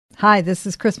Hi, this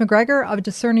is Chris McGregor of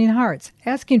Discerning Hearts,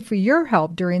 asking for your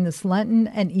help during this Lenten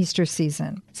and Easter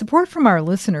season. Support from our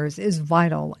listeners is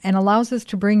vital and allows us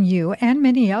to bring you and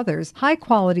many others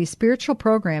high-quality spiritual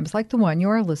programs like the one you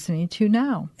are listening to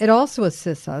now. It also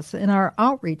assists us in our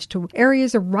outreach to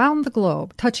areas around the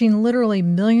globe, touching literally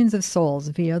millions of souls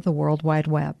via the World Wide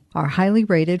Web. Our highly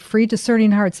rated free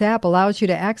Discerning Hearts app allows you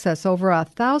to access over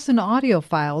 1,000 audio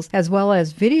files as well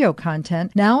as video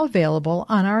content now available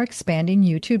on our expanding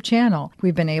YouTube channel.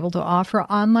 We've been able to offer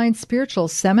online spiritual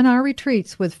seminar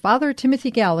retreats with Father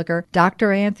Timothy Gallagher,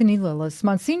 Dr. Anthony Lillis,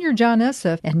 Monsignor John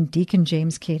Esseff, and Deacon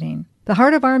James Keating. The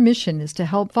heart of our mission is to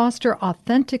help foster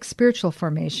authentic spiritual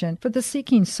formation for the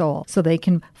seeking soul so they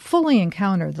can fully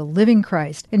encounter the living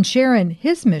Christ and share in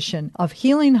His mission of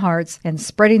healing hearts and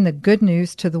spreading the good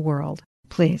news to the world.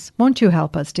 Please, won't you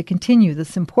help us to continue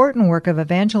this important work of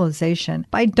evangelization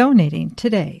by donating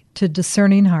today to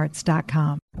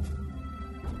discerninghearts.com.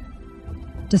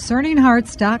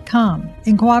 Discerninghearts.com,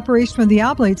 in cooperation with the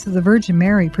Oblates of the Virgin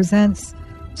Mary, presents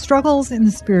Struggles in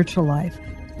the Spiritual Life,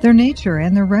 Their Nature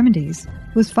and Their Remedies,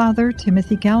 with Father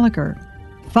Timothy Gallagher.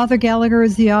 Father Gallagher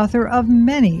is the author of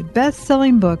many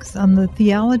best-selling books on the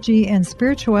theology and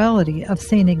spirituality of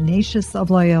St. Ignatius of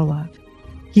Loyola.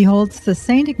 He holds the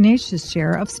St. Ignatius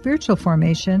Chair of Spiritual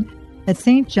Formation at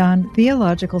St. John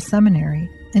Theological Seminary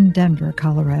in Denver,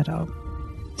 Colorado.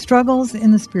 Struggles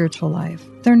in the Spiritual Life,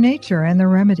 Their Nature and Their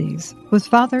Remedies, with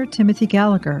Father Timothy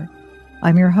Gallagher.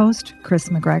 I'm your host, Chris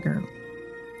McGregor.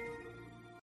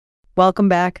 Welcome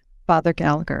back, Father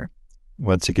Gallagher.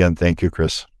 Once again, thank you,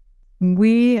 Chris.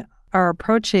 We are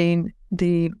approaching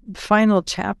the final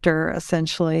chapter,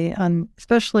 essentially,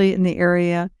 especially in the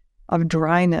area of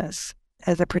dryness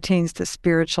as it pertains to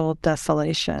spiritual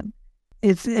desolation.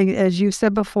 It's, as you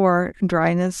said before,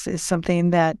 dryness is something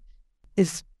that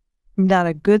is not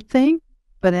a good thing,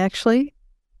 but actually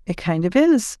it kind of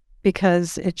is,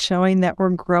 because it's showing that we're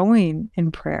growing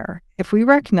in prayer. If we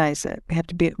recognize it,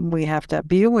 we have to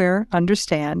be aware,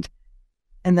 understand,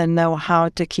 and then know how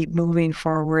to keep moving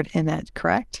forward in it,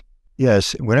 correct?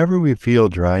 Yes, whenever we feel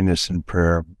dryness in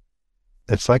prayer,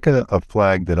 it's like a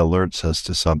flag that alerts us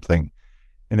to something.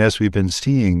 And as we've been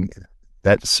seeing,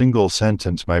 that single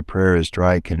sentence, "my prayer is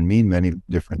dry," can mean many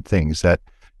different things. That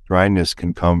dryness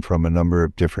can come from a number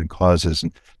of different causes,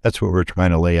 and that's what we're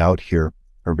trying to lay out here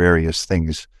for various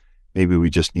things. Maybe we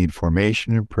just need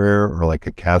formation in prayer, or like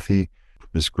a Kathy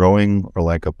is growing, or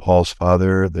like a Paul's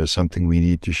father, there's something we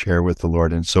need to share with the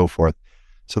Lord, and so forth.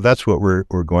 So that's what we're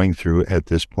going through at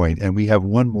this point. And we have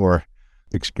one more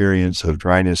experience of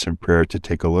dryness in prayer to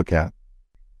take a look at.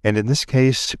 And in this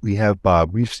case, we have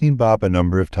Bob. We've seen Bob a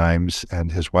number of times,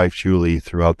 and his wife Julie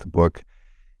throughout the book.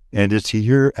 And it's a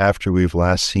year after we've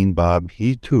last seen Bob.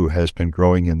 He too has been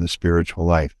growing in the spiritual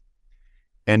life.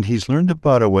 And he's learned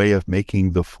about a way of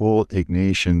making the full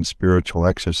Ignatian spiritual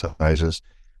exercises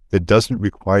that doesn't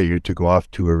require you to go off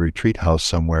to a retreat house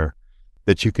somewhere,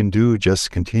 that you can do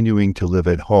just continuing to live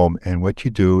at home. And what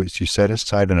you do is you set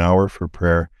aside an hour for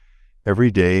prayer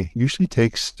every day. Usually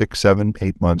takes 6, 7,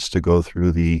 8 months to go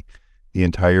through the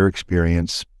entire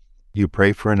experience. You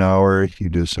pray for an hour, you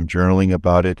do some journaling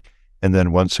about it, and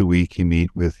then once a week you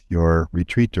meet with your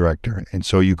retreat director. And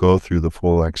so you go through the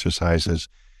full exercises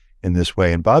in this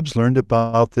way. And Bob's learned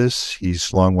about this.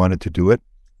 He's long wanted to do it.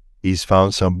 He's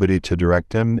found somebody to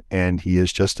direct him, and he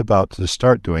is just about to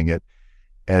start doing it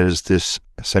as this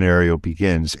scenario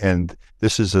begins. And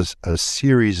this is a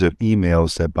series of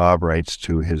emails that Bob writes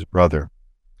to his brother.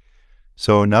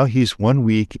 So now he's 1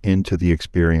 week into the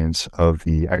experience of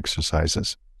the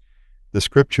exercises. The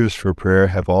scriptures for prayer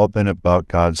have all been about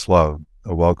God's love,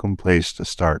 a welcome place to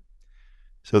start.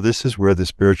 So this is where the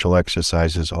spiritual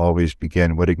exercises always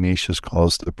begin, what Ignatius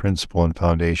calls the principle and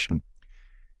foundation.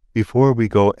 Before we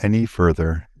go any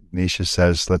further, Ignatius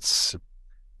says,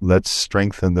 let's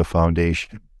strengthen the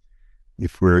foundation.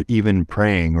 If we're even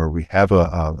praying, or we have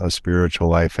a spiritual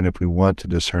life, and if we want to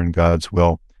discern God's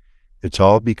will, it's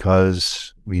all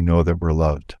because we know that we're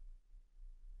loved.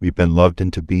 We've been loved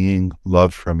into being,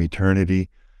 loved from eternity,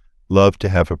 loved to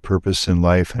have a purpose in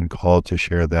life, and called to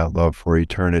share that love for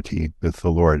eternity with the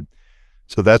Lord.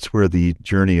 So that's where the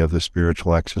journey of the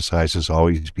spiritual exercises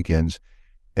always begins,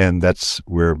 and that's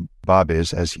where Bob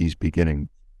is as he's beginning.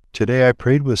 Today I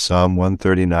prayed with Psalm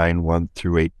 139, 1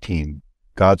 through 18.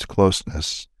 God's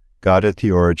closeness, God at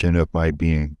the origin of my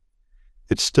being.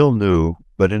 It's still new,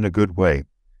 but in a good way.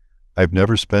 I've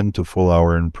never spent a full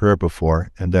hour in prayer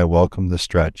before, and I welcome the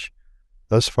stretch.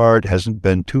 Thus far it hasn't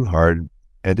been too hard,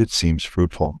 and it seems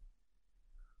fruitful.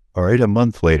 All right, a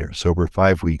month later, so we're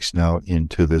 5 weeks now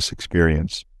into this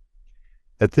experience.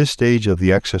 At this stage of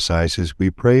the exercises,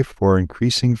 we pray for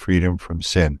increasing freedom from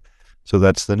sin. So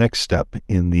that's the next step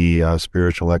in the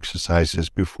spiritual exercises.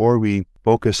 Before we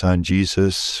focus on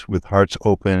Jesus with hearts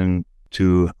open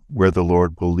to where the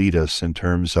Lord will lead us in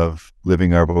terms of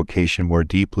living our vocation more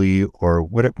deeply or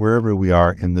wherever we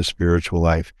are in the spiritual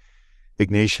life,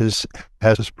 Ignatius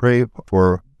has us pray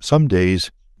for some days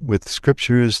with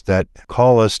scriptures that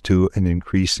call us to an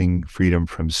increasing freedom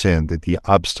from sin, that the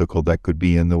obstacle that could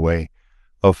be in the way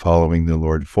of following the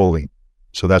Lord fully.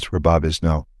 So that's where Bob is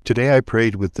now. Today I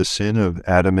prayed with the sin of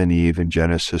Adam and Eve in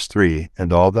Genesis 3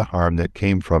 and all the harm that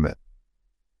came from it.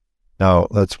 Now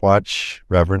let's watch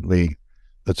reverently.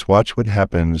 Let's watch what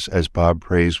happens as Bob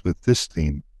prays with this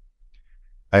theme.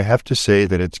 I have to say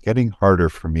that it's getting harder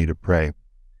for me to pray.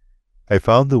 I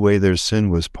found the way their sin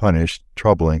was punished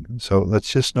troubling. So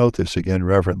let's just note this again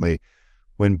reverently.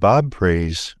 When Bob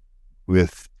prays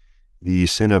with the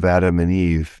sin of Adam and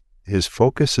Eve, his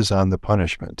focus is on the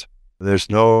punishment. There's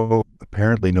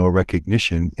apparently no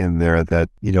recognition in there that,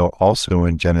 also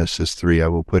in Genesis 3, I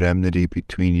will put enmity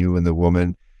between you and the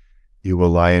woman. You will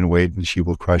lie in wait and she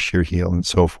will crush your heel and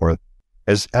so forth.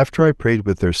 As after I prayed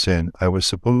with their sin, I was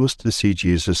supposed to see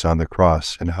Jesus on the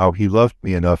cross and how he loved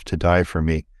me enough to die for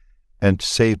me and to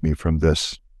save me from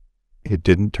this. It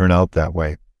didn't turn out that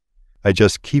way. I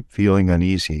just keep feeling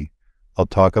uneasy. I'll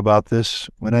talk about this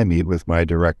when I meet with my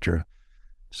director.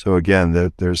 So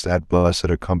again, there's that blessed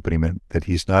accompaniment that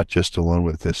he's not just alone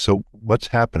with this. So what's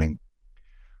happening?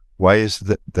 Why is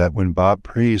that when Bob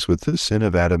prays with the sin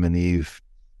of Adam and Eve,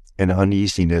 an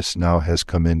uneasiness now has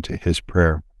come into his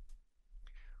prayer,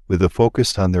 with a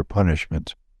focus on their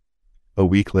punishment? A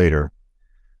week later,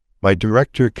 my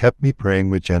director kept me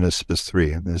praying with Genesis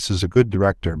 3. And this is a good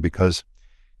director because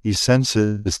he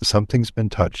senses something's been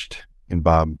touched in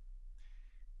Bob.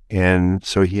 And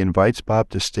so he invites Bob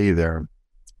to stay there.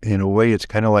 In a way, it's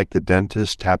kind of like the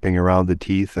dentist tapping around the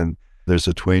teeth, and there's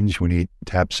a twinge when he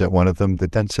taps at one of them. The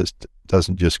dentist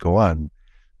doesn't just go on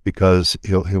because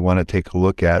he'll want to take a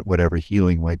look at whatever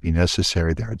healing might be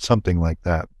necessary there. It's something like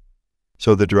that.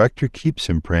 So the director keeps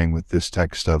him praying with this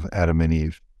text of Adam and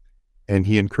Eve, and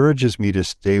he encourages me to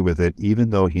stay with it even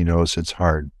though he knows it's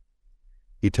hard.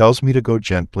 He tells me to go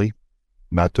gently,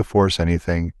 not to force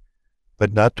anything,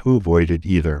 but not to avoid it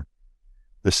either.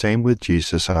 The same with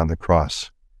Jesus on the cross.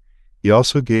 He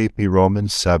also gave me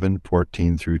Romans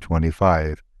 7:14 through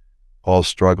 25. Paul's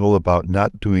struggle about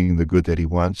not doing the good that he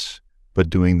wants, but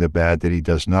doing the bad that he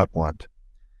does not want.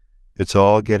 It's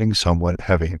all getting somewhat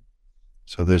heavy.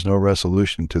 So there's no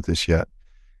resolution to this yet.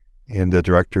 And the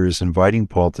director is inviting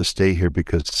Paul to stay here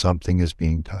because something is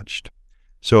being touched.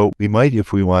 So we might,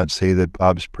 if we want, say that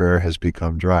Bob's prayer has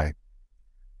become dry.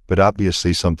 But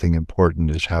obviously something important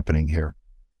is happening here.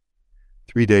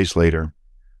 3 days later,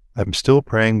 I'm still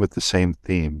praying with the same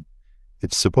theme.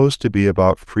 It's supposed to be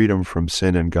about freedom from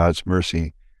sin and God's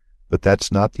mercy, but that's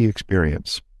not the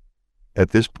experience.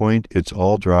 At this point, it's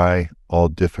all dry, all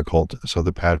difficult, so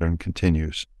the pattern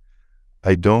continues.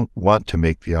 I don't want to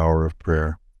make the hour of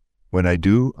prayer. When I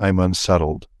do, I'm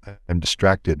unsettled, I'm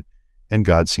distracted, and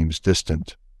God seems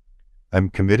distant. I'm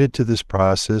committed to this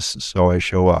process, so I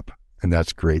show up, and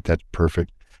that's great, that's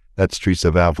perfect. That's Teresa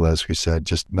of Avila, as we said,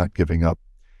 just not giving up.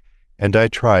 And I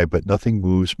try, but nothing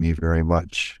moves me very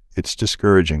much. It's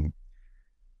discouraging.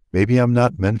 Maybe I'm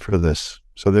not meant for this.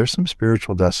 So there's some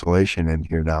spiritual desolation in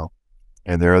here now.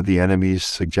 And there are the enemy's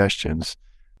suggestions.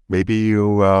 Maybe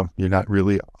you're not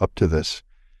really up to this.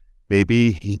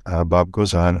 Maybe, Bob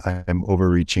goes on, I'm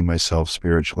overreaching myself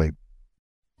spiritually.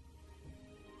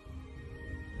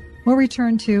 We'll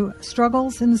return to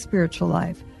Struggles in the Spiritual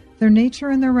Life, Their Nature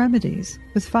and Their Remedies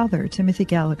with Father Timothy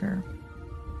Gallagher.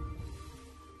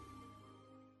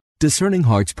 Discerning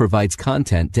Hearts provides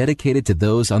content dedicated to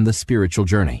those on the spiritual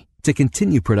journey. To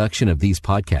continue production of these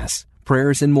podcasts,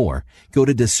 prayers, and more, go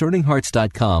to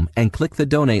discerninghearts.com and click the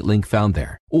donate link found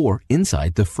there, or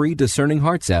inside the free Discerning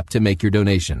Hearts app to make your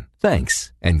donation.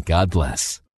 Thanks, and God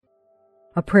bless.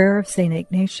 A prayer of St.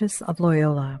 Ignatius of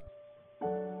Loyola.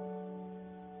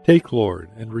 Take,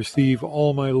 Lord, and receive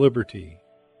all my liberty,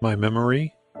 my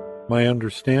memory, my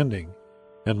understanding,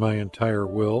 and my entire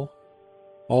will,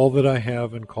 all that I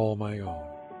have and call my own.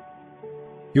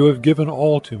 You have given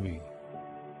all to me.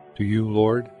 To you,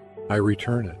 Lord, I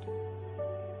return it.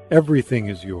 Everything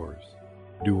is yours.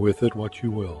 Do with it what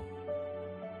you will.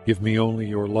 Give me only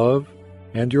your love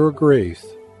and your grace.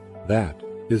 That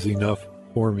is enough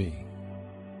for me.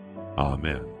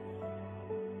 Amen.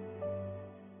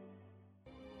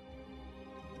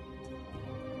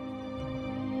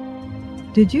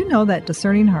 Did you know that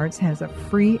Discerning Hearts has a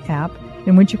free app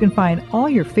in which you can find all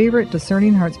your favorite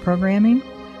Discerning Hearts programming?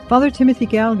 Father Timothy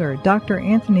Gallagher, Dr.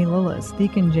 Anthony Lillis,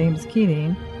 Deacon James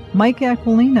Keating, Mike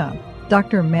Aquilina,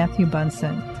 Dr. Matthew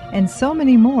Bunson, and so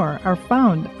many more are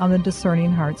found on the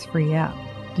Discerning Hearts free app.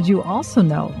 Did you also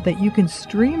know that you can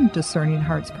stream Discerning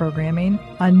Hearts programming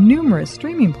on numerous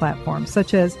streaming platforms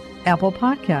such as Apple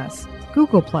Podcasts,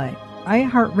 Google Play,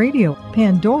 iHeartRadio,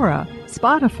 Pandora,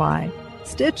 Spotify,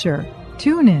 Stitcher,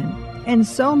 TuneIn, and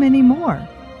so many more?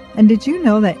 And did you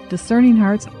know that Discerning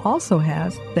Hearts also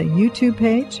has the YouTube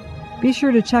page? Be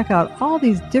sure to check out all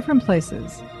these different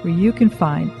places where you can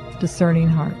find Discerning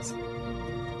Hearts.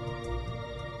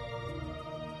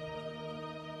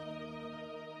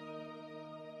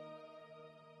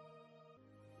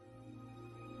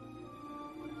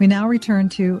 We now return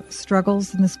to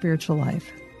Struggles in the Spiritual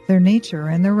Life, Their Nature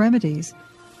and Their Remedies,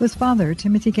 with Father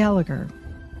Timothy Gallagher.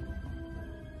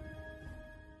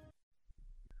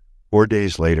 4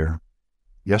 days later.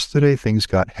 Yesterday things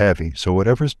got heavy, so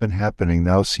whatever's been happening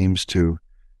now seems to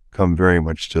come very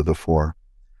much to the fore.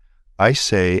 I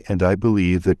say and I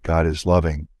believe that God is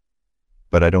loving,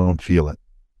 but I don't feel it.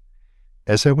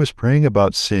 As I was praying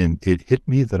about sin, it hit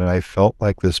me that I felt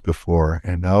like this before,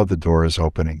 and now the door is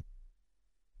opening.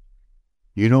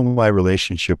 You know my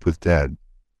relationship with Dad.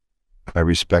 I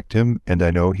respect him, and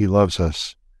I know he loves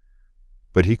us.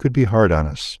 But he could be hard on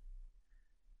us.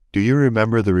 Do you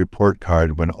remember the report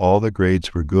card when all the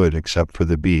grades were good except for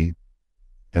the B,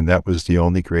 and that was the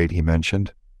only grade he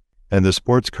mentioned? And the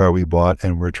sports car we bought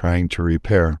and were trying to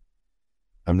repair.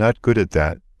 I'm not good at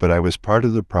that, but I was part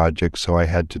of the project, so I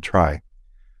had to try.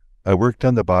 I worked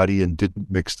on the body and didn't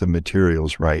mix the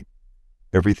materials right.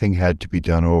 Everything had to be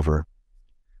done over.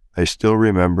 I still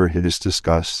remember his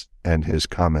disgust and his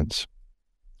comments.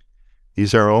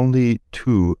 These are only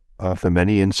 2 of the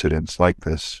many incidents like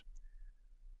this.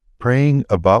 Praying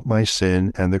about my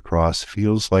sin and the cross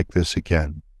feels like this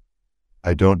again.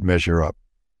 I don't measure up.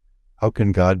 How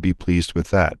can God be pleased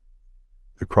with that?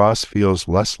 The cross feels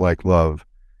less like love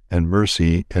and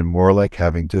mercy and more like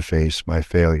having to face my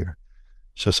failure.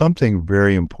 So something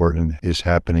very important is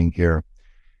happening here.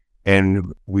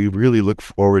 And we really look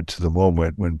forward to the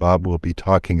moment when Bob will be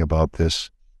talking about this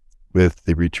with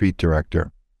the retreat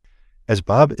director. As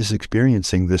Bob is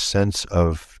experiencing this sense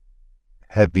of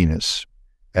heaviness,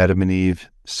 Adam and Eve,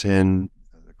 sin,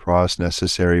 the cross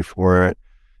necessary for it,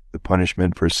 the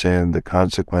punishment for sin, the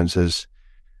consequences,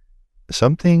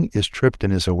 something is tripped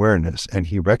in his awareness, and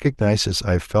he recognizes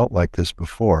I felt like this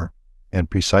before, and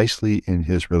precisely in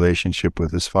his relationship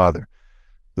with his father.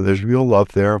 So there's real love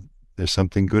there. There's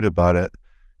something good about it,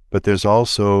 but there's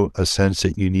also a sense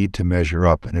that you need to measure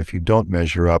up. And if you don't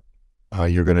measure up,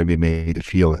 you're going to be made to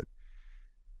feel it.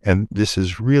 And this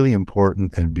is really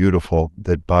important and beautiful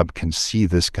that Bob can see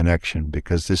this connection,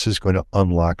 because this is going to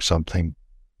unlock something.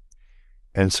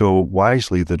 And so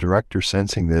wisely, the director,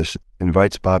 sensing this,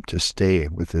 invites Bob to stay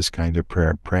with this kind of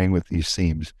prayer, praying with these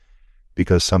themes,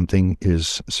 because something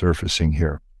is surfacing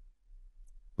here.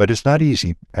 But it's not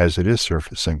easy as it is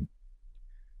surfacing.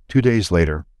 2 days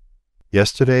later,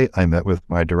 yesterday I met with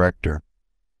my director.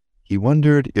 He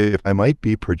wondered if I might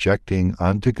be projecting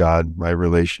onto God my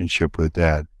relationship with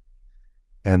Dad.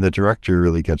 And the director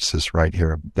really gets this right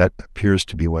here. That appears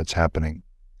to be what's happening.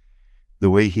 The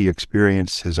way he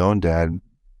experienced his own dad,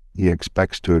 he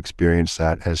expects to experience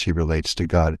that as he relates to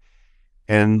God.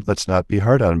 And let's not be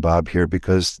hard on Bob here,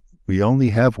 because we only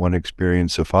have one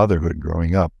experience of fatherhood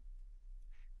growing up.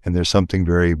 And there's something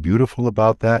very beautiful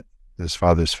about that. His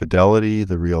father's fidelity,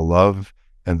 the real love,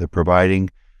 and the providing.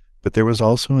 But there was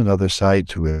also another side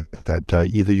to it, that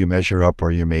either you measure up or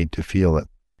you're made to feel it.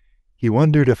 He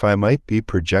wondered if I might be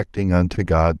projecting onto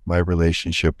God my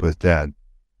relationship with Dad.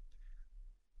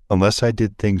 Unless I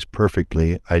did things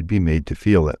perfectly, I'd be made to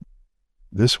feel it.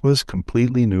 This was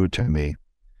completely new to me.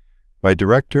 My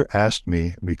director asked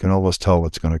me, we can almost tell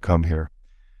what's going to come here.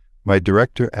 My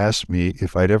director asked me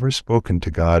if I'd ever spoken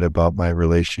to God about my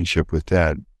relationship with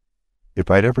Dad. If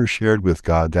I'd ever shared with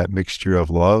God that mixture of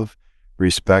love,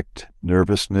 respect,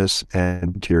 nervousness,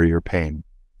 and interior pain.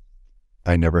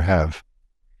 I never have.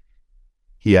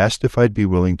 He asked if I'd be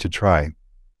willing to try.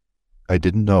 I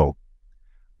didn't know.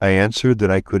 I answered that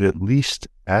I could at least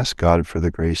ask God for the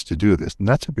grace to do this. And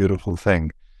that's a beautiful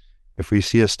thing. If we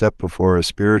see a step before us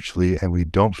spiritually and we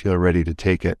don't feel ready to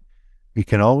take it, we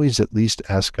can always at least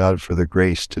ask God for the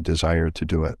grace to desire to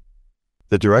do it.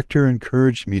 The director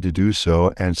encouraged me to do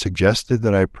so and suggested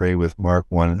that I pray with Mark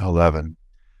 1:11.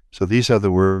 So these are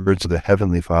the words of the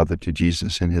Heavenly Father to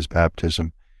Jesus in his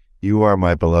baptism. You are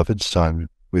my beloved Son.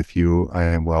 With you I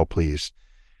am well pleased.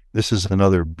 This is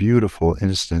another beautiful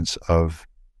instance of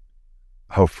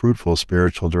how fruitful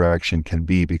spiritual direction can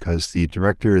be, because the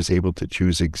director is able to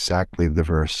choose exactly the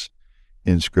verse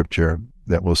in Scripture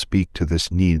that will speak to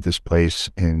this need, this place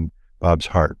in Bob's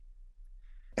heart.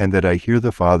 And that I hear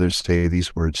the Father say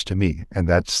these words to me. And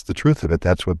that's the truth of it.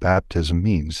 That's what baptism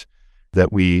means,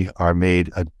 that we are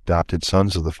made adopted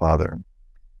sons of the Father.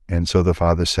 And so the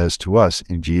Father says to us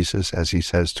in Jesus, as he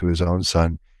says to his own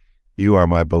Son, "You are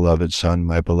my beloved Son,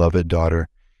 my beloved daughter.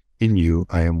 In you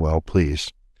I am well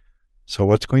pleased." So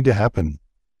what's going to happen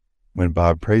when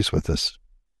Bob prays with us?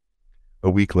 A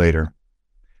week later,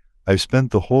 I've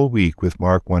spent the whole week with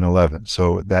Mark 1:11.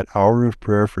 So that hour of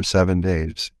prayer for 7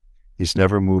 days, he's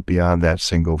never moved beyond that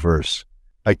single verse.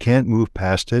 I can't move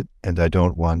past it, and I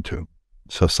don't want to.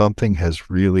 So something has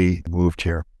really moved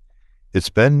here. It's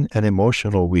been an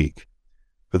emotional week.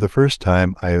 For the first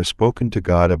time, I have spoken to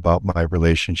God about my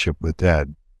relationship with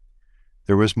Dad.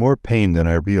 There was more pain than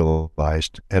I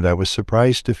realized, and I was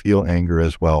surprised to feel anger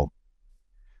as well.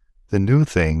 The new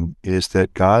thing is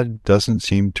that God doesn't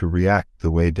seem to react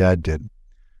the way Dad did,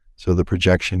 so the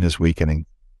projection is weakening.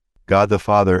 God the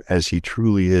Father, as he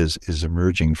truly is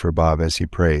emerging for Bob as he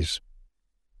prays.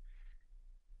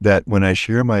 That when I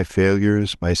share my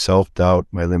failures, my self-doubt,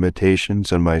 my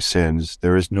limitations, and my sins,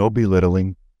 there is no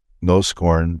belittling, no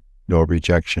scorn, no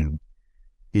rejection.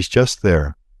 He's just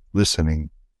there,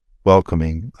 listening,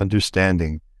 welcoming,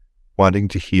 understanding, wanting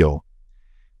to heal.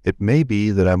 It may be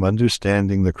that I'm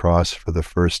understanding the cross for the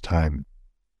first time.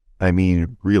 I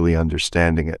mean, really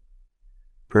understanding it.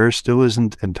 Prayer still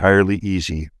isn't entirely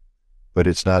easy, but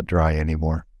it's not dry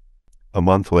anymore. A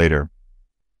month later,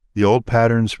 the old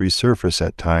patterns resurface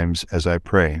at times as I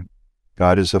pray.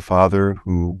 God is a Father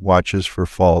who watches for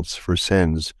faults, for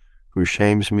sins, who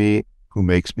shames me, who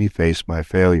makes me face my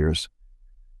failures.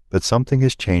 But something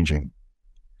is changing.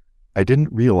 I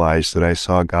didn't realize that I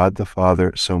saw God the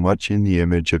Father so much in the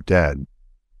image of Dad.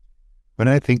 When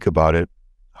I think about it,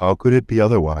 how could it be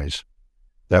otherwise?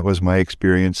 That was my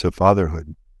experience of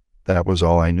fatherhood. That was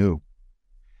all I knew.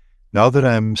 Now that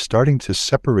I'm starting to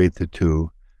separate the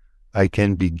two, I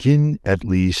can begin at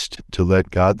least to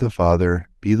let God the Father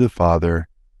be the Father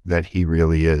that he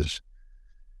really is.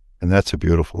 And that's a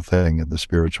beautiful thing in the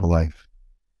spiritual life,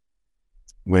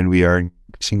 when we are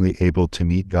increasingly able to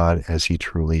meet God as he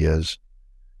truly is.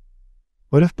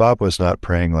 What if Bob was not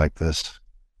praying like this?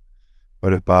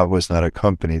 What if Bob was not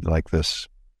accompanied like this?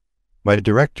 My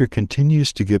director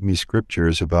continues to give me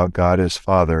scriptures about God as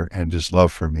Father and his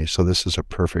love for me, so this is a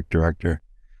perfect director.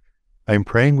 I'm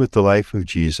praying with the life of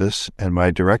Jesus, and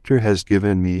my director has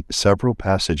given me several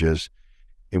passages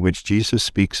in which Jesus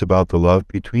speaks about the love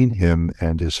between him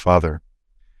and his Father.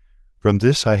 From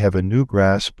this I have a new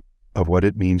grasp of what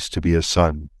it means to be a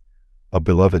son, a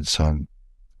beloved son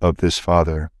of this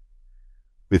Father.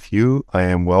 With you I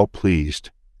am well pleased.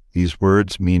 These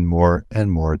words mean more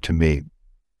and more to me.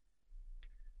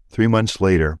 3 months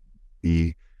later,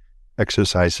 the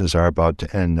exercises are about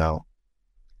to end now.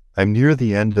 I'm near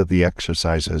the end of the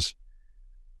exercises.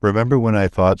 Remember when I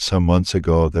thought some months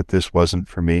ago that this wasn't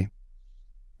for me?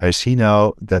 I see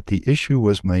now that the issue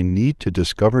was my need to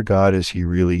discover God as he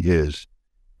really is,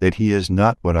 that he is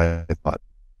not what I thought.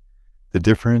 The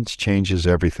difference changes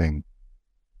everything.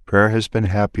 Prayer has been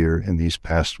happier in these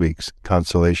past weeks.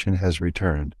 Consolation has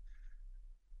returned.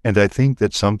 And I think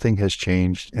that something has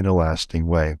changed in a lasting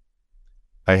way.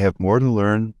 I have more to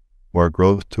learn, more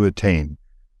growth to attain,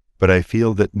 but I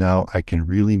feel that now I can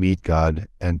really meet God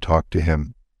and talk to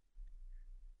him.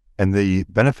 And the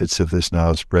benefits of this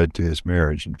now spread to his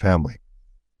marriage and family.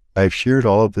 I've shared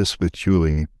all of this with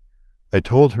Julie. I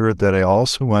told her that I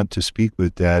also want to speak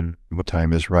with Dad when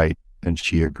time is right, and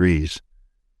she agrees.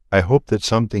 I hope that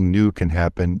something new can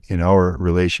happen in our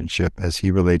relationship as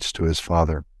he relates to his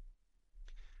father.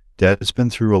 Dad has been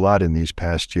through a lot in these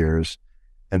past years,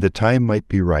 and the time might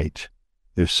be right.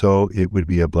 If so, it would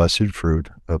be a blessed fruit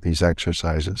of these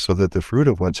exercises, so that the fruit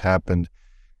of what's happened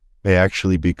may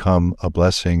actually become a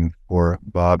blessing for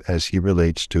Bob as he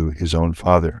relates to his own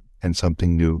father, and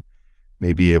something new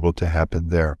may be able to happen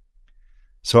there.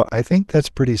 So I think that's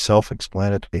pretty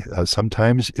self-explanatory.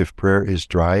 Sometimes if prayer is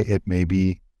dry, it may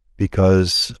be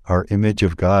because our image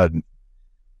of God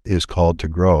is called to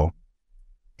grow.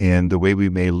 And the way we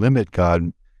may limit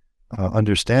God,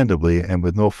 understandably, and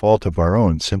with no fault of our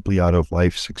own, simply out of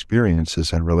life's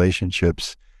experiences and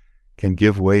relationships, can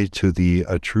give way to the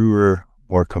truer,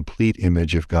 more complete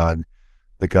image of God,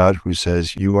 the God who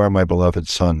says, "You are my beloved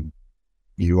son.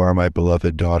 You are my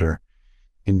beloved daughter.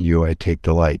 In you I take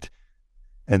delight."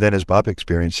 And then as Bob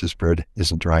experiences, prayer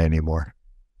isn't dry anymore.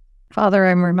 Father,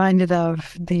 I'm reminded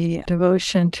of the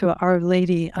devotion to Our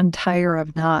Lady Untie Her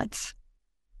of Knots,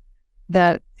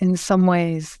 that in some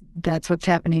ways, that's what's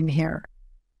happening here.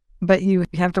 But you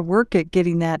have to work at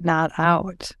getting that knot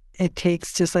out. It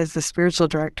takes, just as the spiritual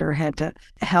director had to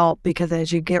help, because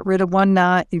as you get rid of one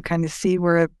knot, you kind of see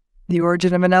where the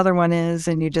origin of another one is,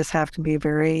 and you just have to be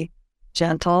very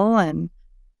gentle and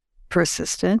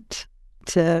persistent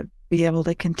to be able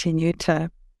to continue to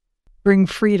bring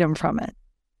freedom from it.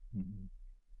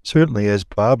 Certainly, as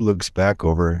Bob looks back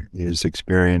over his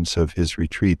experience of his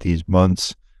retreat, these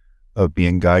months of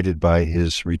being guided by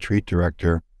his retreat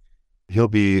director, he'll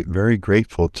be very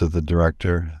grateful to the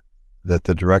director that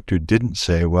the director didn't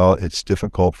say, well, it's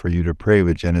difficult for you to pray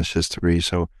with Genesis 3,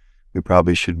 so we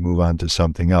probably should move on to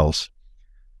something else.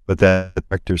 But that the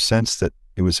director sensed that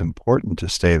it was important to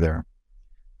stay there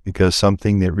because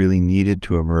something that really needed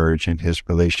to emerge in his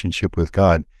relationship with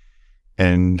God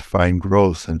and find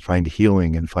growth and find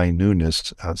healing and find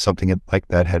newness, something like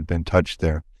that had been touched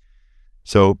there.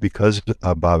 So because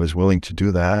Bob is willing to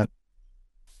do that,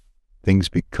 things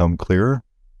become clearer.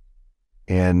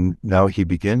 And now he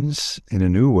begins in a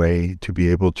new way to be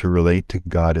able to relate to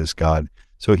God as God.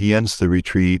 So he ends the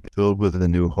retreat filled with a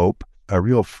new hope. A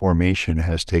real formation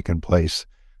has taken place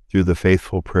through the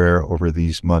faithful prayer over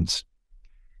these months.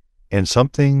 And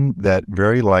something that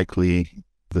very likely,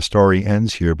 the story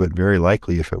ends here, but very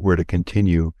likely if it were to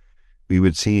continue, we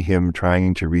would see him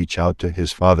trying to reach out to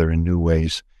his Father in new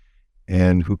ways.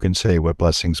 And who can say what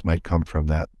blessings might come from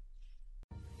that?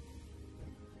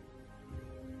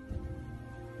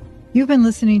 You've been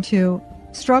listening to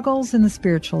Struggles in the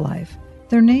Spiritual Life,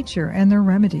 Their Nature and Their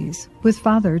Remedies with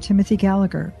Father Timothy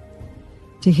Gallagher.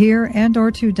 To hear and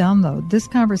or to download this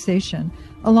conversation,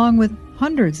 along with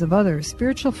hundreds of other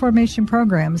spiritual formation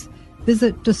programs,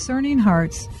 visit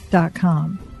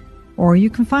discerninghearts.com, or you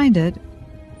can find it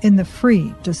in the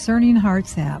free Discerning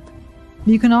Hearts app.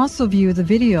 You can also view the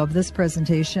video of this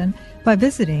presentation by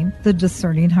visiting the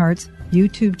Discerning Hearts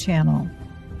YouTube channel.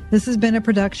 This has been a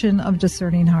production of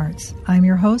Discerning Hearts. I'm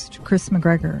your host, Chris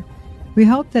McGregor. We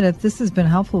hope that if this has been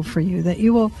helpful for you, that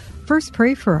you will first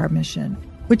pray for our mission,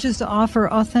 which is to offer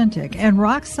authentic and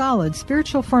rock-solid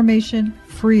spiritual formation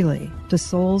freely to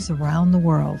souls around the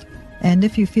world. And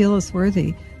if you feel us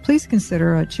worthy, please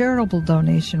consider a charitable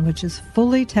donation, which is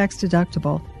fully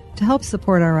tax-deductible, to help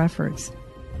support our efforts.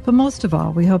 But most of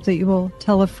all, we hope that you will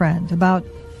tell a friend about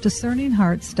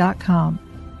discerninghearts.com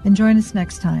and join us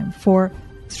next time for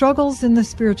Struggles in the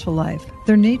Spiritual Life,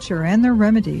 Their Nature and Their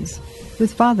Remedies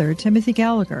with Father Timothy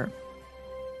Gallagher.